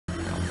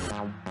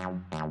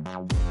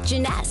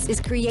Jeunesse is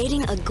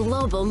creating a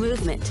global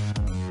movement.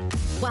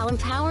 While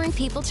empowering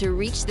people to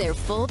reach their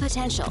full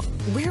potential,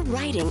 we're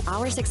writing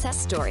our success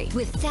story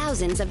with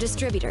thousands of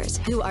distributors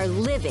who are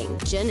living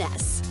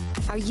Jeunesse.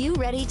 Are you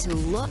ready to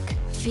look,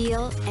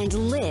 feel, and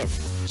live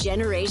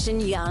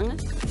Generation Young?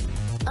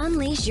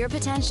 Unleash your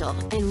potential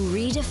and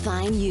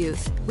redefine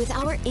youth with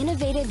our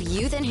innovative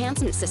youth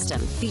enhancement system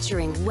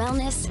featuring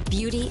wellness,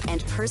 beauty,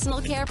 and personal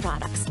care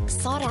products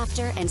sought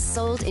after and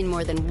sold in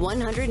more than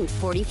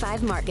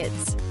 145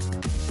 markets.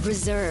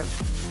 Reserve.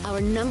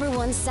 Our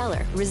 #1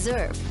 seller,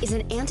 Reserve, is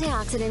an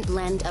antioxidant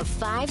blend of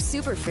 5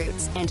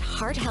 superfruits and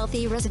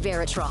heart-healthy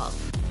resveratrol.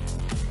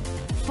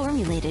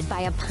 Formulated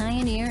by a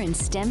pioneer in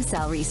stem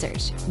cell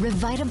research,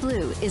 Revita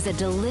Blue is a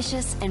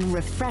delicious and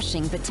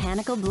refreshing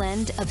botanical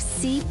blend of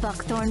sea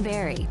buckthorn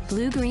berry,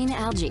 blue-green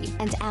algae,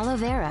 and aloe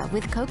vera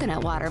with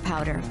coconut water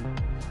powder.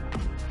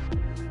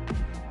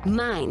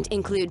 Mind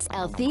includes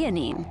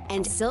L-theanine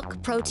and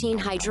silk protein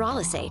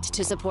hydrolysate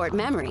to support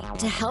memory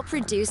to help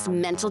reduce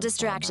mental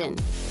distraction.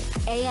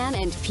 AM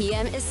and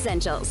PM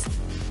Essentials.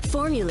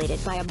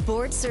 Formulated by a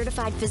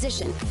board-certified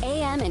physician,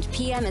 AM and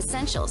PM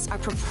Essentials are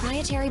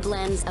proprietary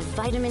blends of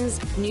vitamins,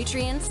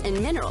 nutrients,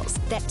 and minerals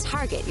that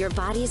target your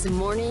body's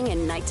morning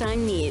and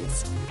nighttime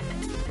needs.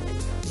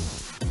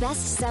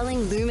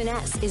 Best-selling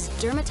Y.E.S is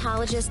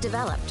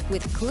dermatologist-developed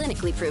with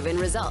clinically proven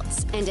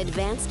results and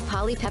advanced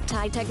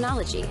polypeptide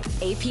technology,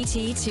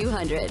 APT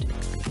 200.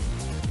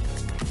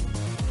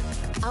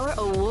 Our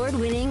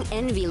award-winning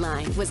Envy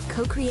line was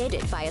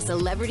co-created by a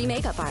celebrity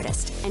makeup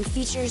artist and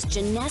features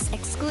Jeunesse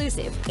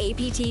exclusive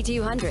APT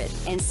 200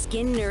 and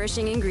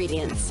skin-nourishing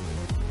ingredients.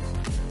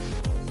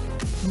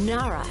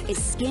 Nara is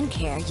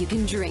skincare you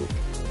can drink,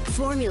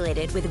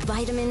 formulated with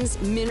vitamins,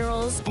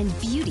 minerals, and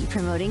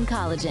beauty-promoting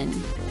collagen.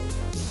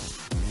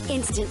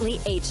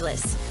 Instantly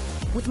Ageless.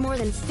 With more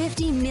than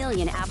 50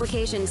 million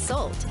applications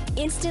sold,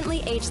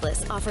 Instantly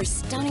Ageless offers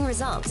stunning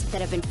results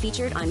that have been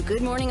featured on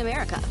Good Morning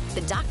America,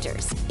 The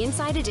Doctors,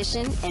 Inside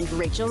Edition, and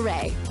Rachel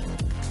Ray.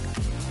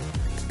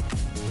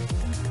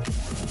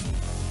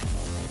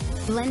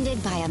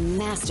 Blended by a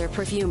master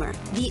perfumer,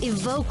 the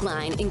Evoke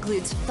line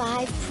includes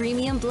 5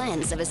 premium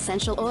blends of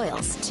essential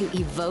oils to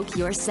evoke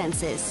your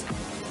senses.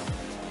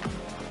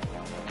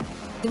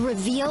 The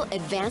Reveal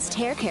Advanced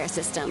Hair Care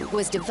System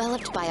was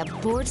developed by a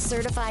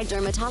board-certified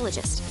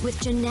dermatologist with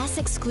Jeunesse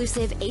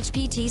exclusive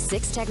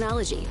HPT6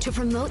 technology to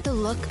promote the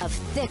look of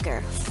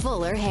thicker,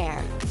 fuller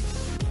hair.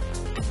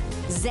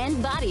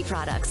 Zen Body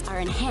products are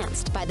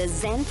enhanced by the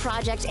Zen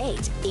Project 8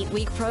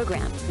 8-week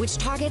program, which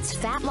targets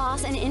fat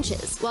loss and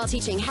inches while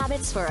teaching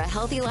habits for a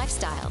healthy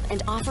lifestyle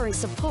and offering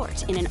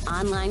support in an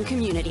online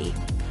community.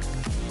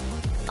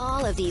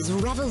 All of these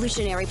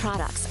revolutionary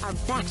products are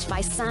backed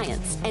by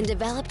science and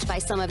developed by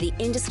some of the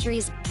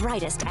industry's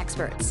brightest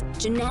experts,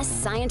 Jeunesse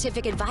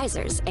scientific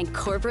advisors, and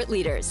corporate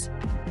leaders.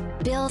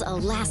 Build a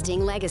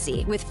lasting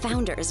legacy with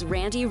founders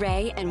Randy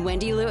Ray and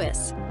Wendy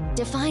Lewis.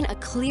 Define a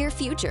clear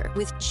future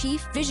with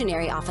Chief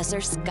Visionary Officer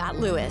Scott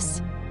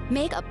Lewis.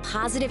 Make a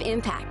positive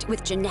impact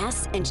with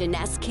Jeunesse and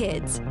Jeunesse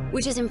Kids,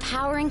 which is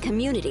empowering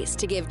communities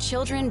to give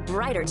children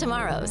brighter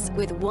tomorrows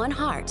with one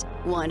heart,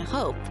 one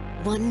hope,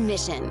 one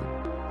mission.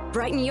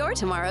 Brighten your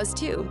tomorrows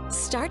too.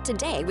 Start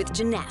today with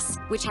Jeunesse,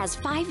 which has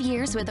 5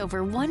 years with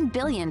over $1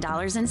 billion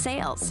in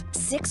sales.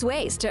 6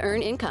 ways to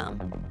earn income.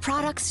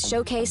 Products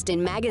showcased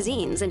in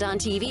magazines and on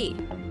TV.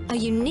 A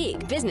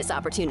unique business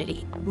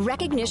opportunity.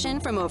 Recognition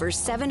from over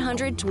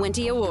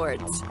 720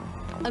 awards.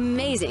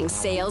 Amazing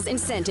sales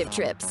incentive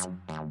trips.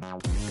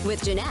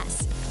 With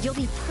Jeunesse, you'll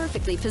be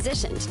perfectly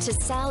positioned to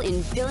sell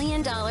in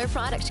billion-dollar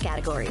product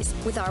categories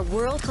with our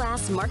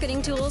world-class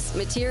marketing tools,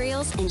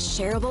 materials, and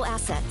shareable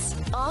assets,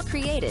 all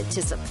created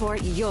to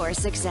support your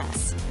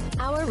success.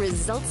 Our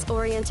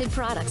results-oriented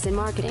products and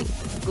marketing,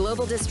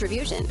 global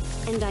distribution,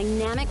 and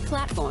dynamic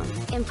platform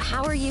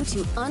empower you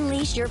to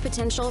unleash your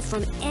potential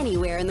from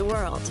anywhere in the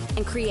world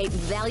and create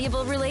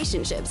valuable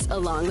relationships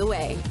along the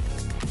way.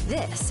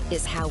 This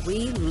is how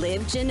we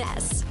live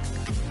Jeunesse.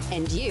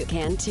 And you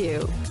can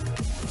too.